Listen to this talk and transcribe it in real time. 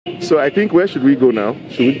So I think where should we go now?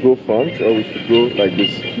 Should we go front or we should go like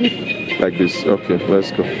this? Like this. Okay,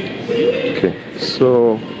 let's go. Okay,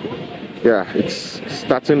 so yeah, it's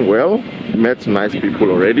starting well. Met nice people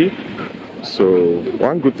already. So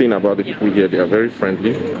one good thing about the people here, they are very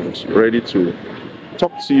friendly and ready to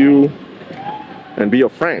talk to you and be your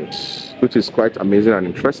friends, which is quite amazing and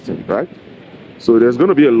interesting, right? So there's going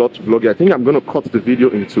to be a lot of vlogging. I think I'm going to cut the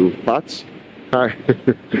video into parts. I'm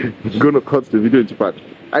going to cut the video into parts.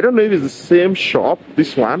 I don't know if it's the same shop,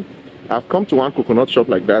 this one. I've come to one coconut shop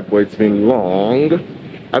like that, but it's been long.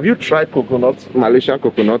 Have you tried coconut, Malaysian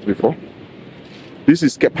coconut before? This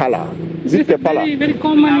is Kepala. Is it Kepala? Very, very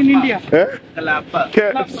common in India. Eh?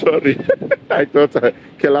 Kelapa. Sorry. I thought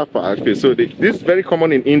Kelapa. Okay, so this is very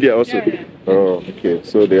common in India also. Yeah. Oh, okay.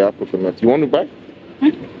 So they have coconut. You want to buy?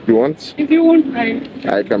 Huh? You want? If you want,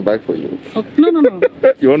 I can buy for you. Okay. No.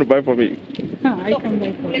 You want to buy for me? No, I can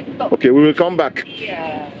buy for you. Okay, we will come back.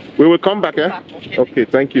 We will come back, eh? Okay,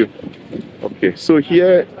 thank you. Okay, so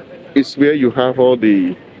here is where you have all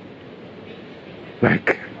the,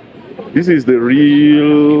 like, this is the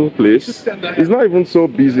real place. It's not even so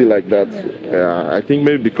busy like that. I think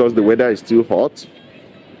maybe because the weather is still hot.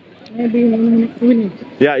 Maybe evening.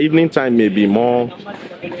 Yeah, evening time may be more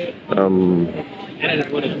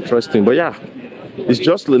interesting. But yeah, it's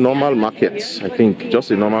just the normal market. I think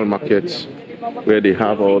just a normal market where they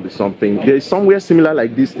have all the something. There is somewhere similar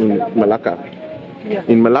like this in Malacca. Yeah.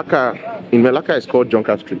 In Malacca it's called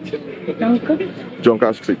Jonker Street.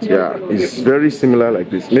 Jonker Street, yeah. It's very similar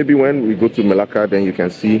like this. Maybe when we go to Malacca, then you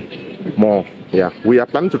can see more. Yeah, we are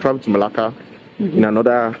planning to travel to Malacca in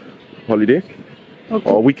another holiday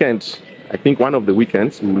or weekend. I think one of the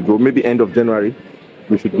weekends we will go, maybe end of January.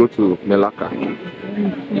 We should go to Malacca.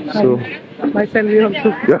 So my salary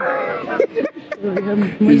also. Yeah.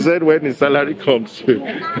 He said when his salary comes,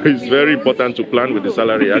 it's very important to plan with the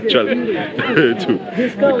salary actually.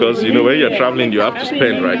 Because you know when you're traveling you have to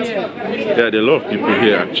spend, right? Yeah, there are a lot of people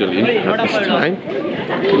here actually at this time.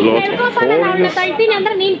 A lot of foreigners.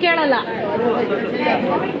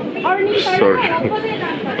 Sorry.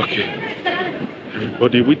 Okay.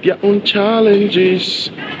 Everybody with their own challenges.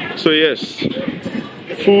 So yes.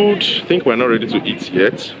 Food, I think we're not ready to eat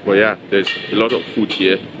yet, but yeah, there's a lot of food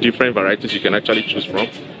here, different varieties you can actually choose from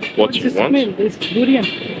what you want. This durian.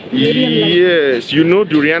 Yes, you know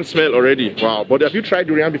durian smell already. Wow, but have you tried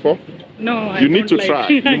durian before? No, you need to try.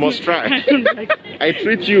 You must try. I don't like. I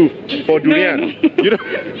treat you for durian. No. You know,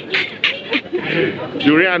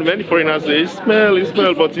 durian. Many foreigners say it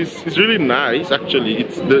smell, but it's really nice. Actually,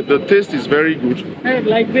 it's the taste is very good.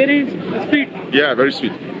 Like very sweet. Yeah, very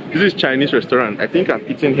sweet. This is Chinese restaurant. I think I've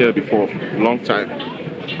eaten here before, a long time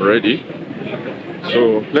already.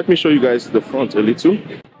 So let me show you guys the front a little.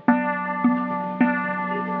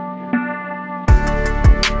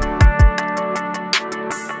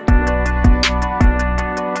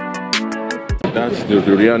 That's the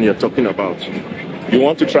durian you're talking about. You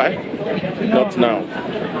want to try? No. Not now.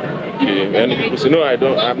 Okay, many people say no,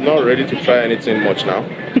 I'm not ready to try anything much now.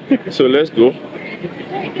 So let's go.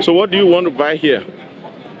 So what do you want to buy here?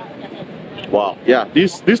 Wow, yeah,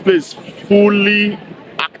 this place is fully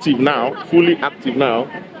active now.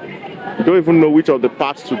 You don't even know which of the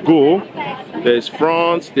parts to go. There's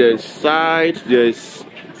front, there's side, there's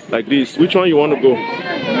like this. Which one you want to go?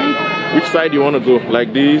 Which side you want to go?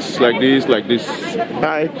 Like this, like this, like this.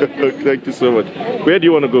 Hi, thank you so much. Where do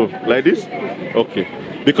you want to go? Like this? Okay.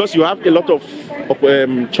 Because you have a lot of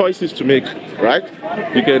choices to make, right?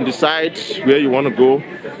 You can decide where you want to go,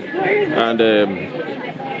 and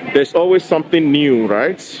there's always something new,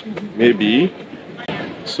 right? Maybe.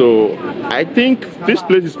 So I think this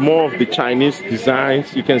place is more of the Chinese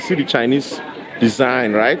designs. You can see the Chinese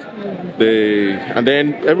design, right? And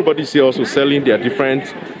then everybody's here also selling their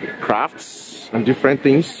different crafts and different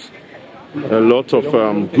things. A lot of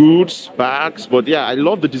goods, bags. But yeah, I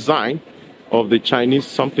love the design of the Chinese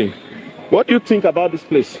something. What do you think about this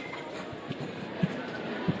place?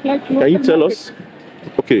 Can you tell us?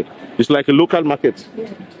 Okay, it's like a local market.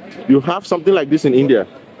 You have something like this in India?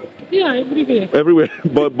 Yeah, everywhere. Everywhere,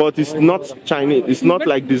 but it's not Chinese. It's not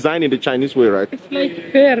like designed in the Chinese way, right? It's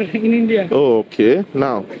like fair in India. Oh, okay.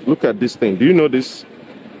 Now look at this thing. Do you know this?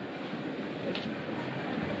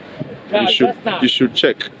 You should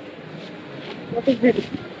check. What is it?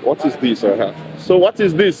 What is this I have? So what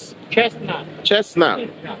is this? Chestnut. Chestnut.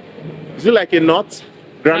 Is it like a nut?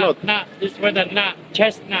 Granite? Nut. This was a nut.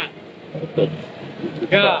 Chestnut.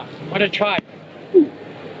 Yeah, wanna try?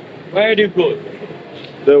 Very good.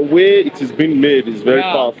 The way it is being made is very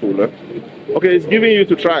powerful. Huh? Okay, it's giving you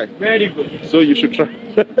to try. Very good. So you should try.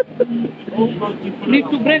 Need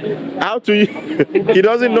to break. How to eat? He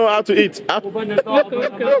doesn't know how to eat.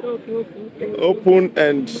 Open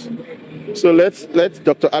and so let's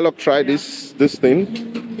Dr. Alok try this thing.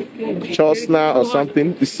 Chosna or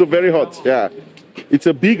something. It's so very hot. Yeah. It's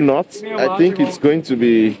a big nut. I think it's going to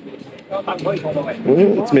be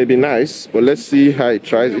it may be nice, but let's see how he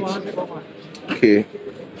tries it. Okay.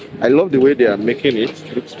 I love the way they are making it.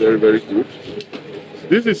 It looks very, very good.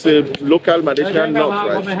 This is a local Malaysian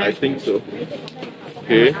nut, right? I think so.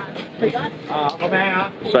 Okay.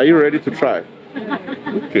 So are you ready to try?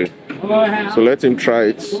 Okay. So let him try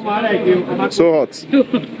it. So hot.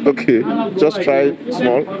 Okay. Just try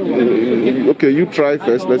small. Okay, you try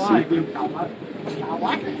first. Let's see.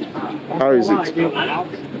 How is it?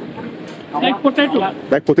 Like potato.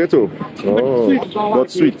 Like potato? Oh, not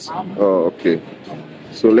sweet. Oh, okay.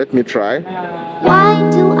 So let me try. Why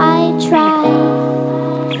do I try?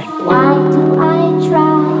 Why do I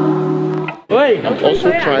try? I'm also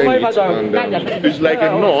trying it, and it's like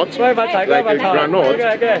a nut, like a granite.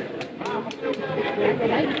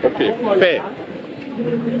 Okay, fair.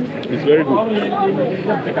 It's very good.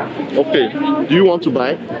 Okay, do you want to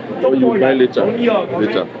buy, or you will buy later?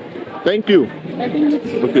 Later. Thank you.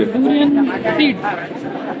 Okay.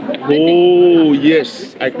 Oh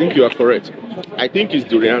yes, I think you are correct. I think it's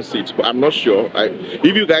durian seeds, but I'm not sure.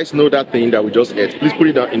 If you guys know that thing that we just ate, please put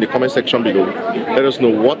it down in the comment section below. Let us know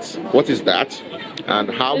what is that and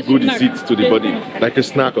how good is it to the body, like a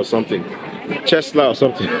snack or something. Chestnut or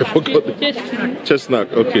something. I forgot.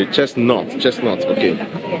 Chestnut. Okay, chestnut. Okay.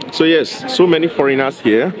 So yes, so many foreigners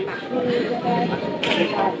here.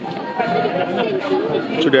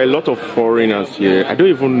 So there are a lot of foreigners here. I don't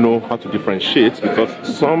even know how to differentiate because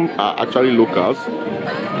some are actually locals.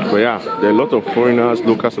 But yeah, there are a lot of foreigners,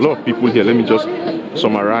 locals, a lot of people here. Let me just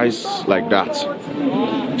summarize like that.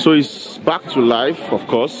 So it's back to life, of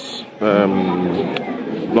course.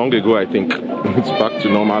 Long ago, I think. It's back to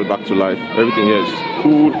normal, back to life. Everything here is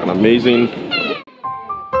cool and amazing.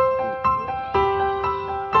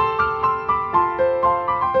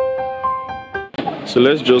 So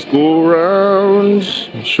let's just go around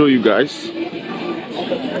and show you guys.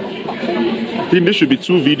 I think this should be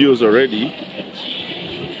 2 videos already.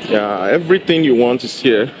 Yeah, everything you want is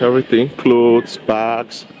here. Everything, clothes,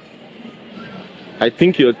 bags. I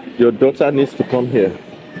think your daughter needs to come here.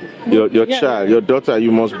 Your child, your daughter,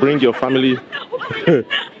 you must bring your family.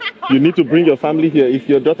 You need to bring your family here. If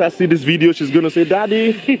your daughter see this video, she's gonna say,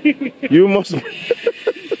 "Daddy, you must."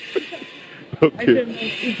 Okay.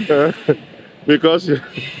 Because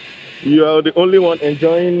you are the only one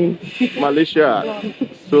enjoying Malaysia,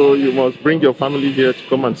 so you must bring your family here to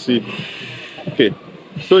come and see. Okay,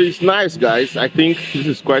 so it's nice, guys. I think this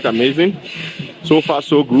is quite amazing. So far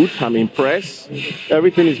so good. I'm impressed.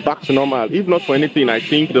 Everything is back to normal. If not for anything, I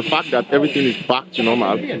think the fact that everything is back to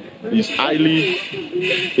normal is highly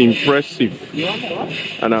impressive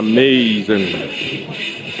and amazing.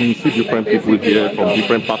 You see different people here from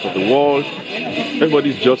different parts of the world.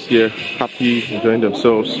 Everybody's just here, happy, enjoying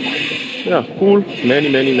themselves. Yeah, cool. Many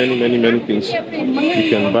things you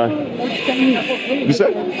can buy. You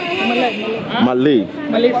said? Malay.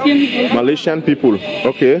 Malaysian people.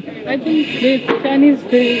 Okay. I think the Chinese,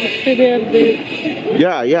 they stay there.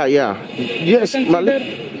 Yeah. Yes,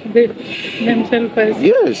 They themselves as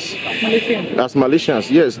yes. Malaysian. As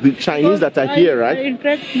Malaysians, yes. The Chinese that are here, right? I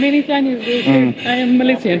interact many Chinese. They say, I am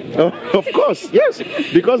Malaysian. Oh, of course, yes.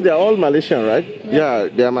 Because they are all Malaysian, right? Yeah,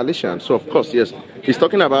 they are Malaysian. So of course, yes. He's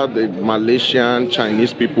talking about the Malaysian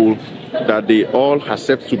Chinese people that they all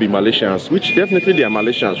accept to be Malaysians, which definitely they are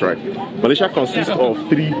Malaysians, right? Malaysia consists of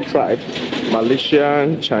 3 tribes: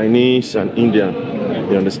 Malaysian, Chinese, and Indian.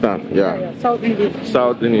 You understand? Yeah. South Indian.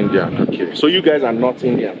 Southern Indian. Okay. So you guys are not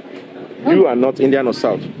Indian. You are not Indian or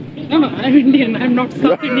South? No, I'm Indian. I'm not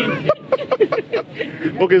South Indian.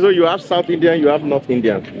 Okay, so you have South Indian, you have North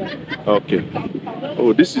Indian. Okay.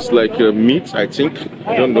 Oh, this is like meat, I think.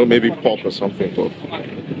 I don't know, maybe pork or something. But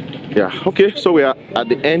yeah. Okay, so we are at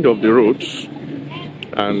the end of the road.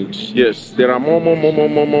 And yes, there are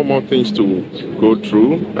more things to go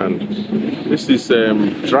through. And this is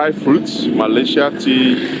dry fruits, Malaysia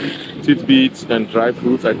tea, tidbits and dry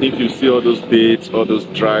fruits. I think you see all those dates, all those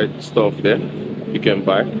dry stuff there you can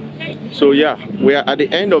buy. So yeah, we are at the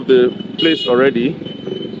end of the place already.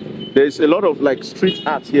 There's a lot of like street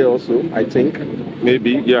art here also, I think.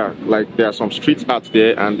 Maybe, yeah, like there are some street art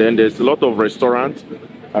there, and then there's a lot of restaurants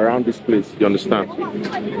around this place, you understand?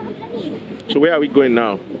 So where are we going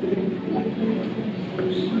now?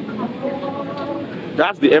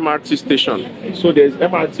 That's the MRT station. So there's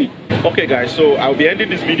MRT. Okay guys, so I'll be ending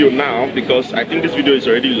this video now because I think this video is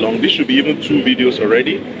already long. This should be even 2 videos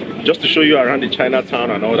already, just to show you around the Chinatown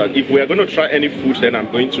and all that. If we are going to try any food, then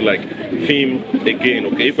I'm going to like film again,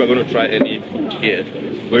 okay? If we're going to try any food here,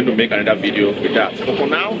 I'm going to make another video with that. But for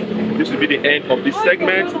now, this will be the end of this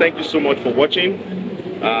segment. Thank you so much for watching.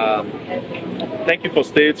 Thank you for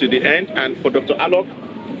staying to the end. And for Dr. Alok,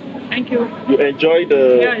 Thank you. you enjoyed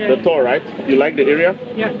the tour, right? You like the area?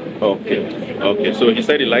 Yeah. Okay, so he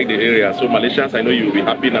said he liked the area. So Malaysians, I know you will be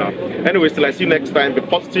happy now. Anyways, till I see you next time, be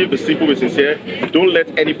positive, be simple, be sincere. Don't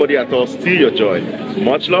let anybody at all steal your joy.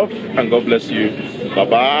 Much love and God bless you.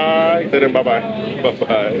 Bye-bye. Tell them bye-bye.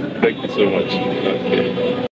 Bye-bye. Thank you so much. Okay.